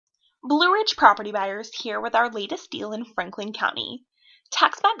Blue Ridge property buyers here with our latest deal in Franklin County.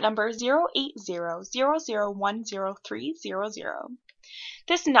 Tax map number 08000103000.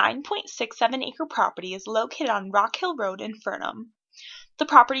 This 9.67 acre property is located on Rock Hill Road in Ferrum. The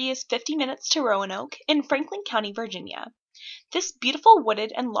property is 50 minutes to Roanoke in Franklin County, Virginia. This beautiful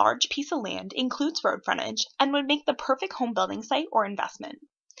wooded and large piece of land includes road frontage and would make the perfect home building site or investment.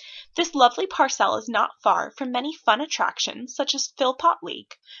 This lovely parcel is not far from many fun attractions such as Philpott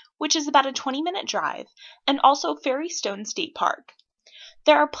Lake, which is about a 20-minute drive, and also Fairy Stone State Park.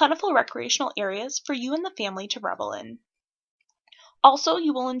 There are plentiful recreational areas for you and the family to revel in. Also,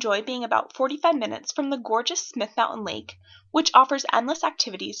 you will enjoy being about 45 minutes from the gorgeous Smith Mountain Lake, which offers endless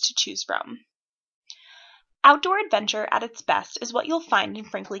activities to choose from. Outdoor adventure at its best is what you'll find in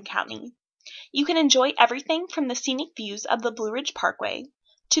Franklin County. You can enjoy everything from the scenic views of the Blue Ridge Parkway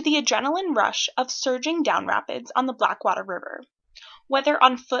to the adrenaline rush of surging down rapids on the Blackwater River. Whether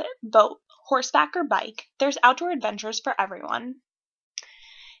on foot, boat, horseback, or bike, there's outdoor adventures for everyone.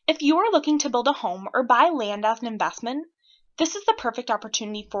 If you are looking to build a home or buy land as an investment, this is the perfect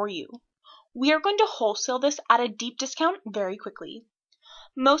opportunity for you. We are going to wholesale this at a deep discount very quickly.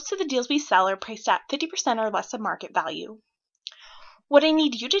 Most of the deals we sell are priced at 50% or less of market value. What I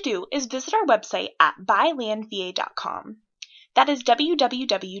need you to do is visit our website at buylandva.com. That is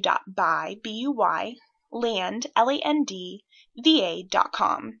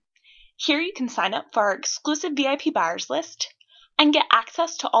www.buylandva.com. Here you can sign up for our exclusive VIP buyers list and get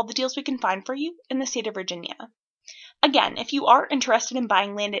access to all the deals we can find for you in the state of Virginia. Again, if you are interested in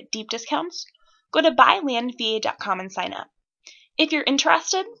buying land at deep discounts, go to buylandva.com and sign up. If you're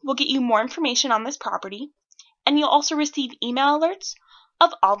interested, we'll get you more information on this property, and you'll also receive email alerts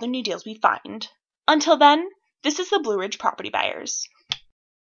of all the new deals we find. Until then, this is the Blue Ridge Property Buyers.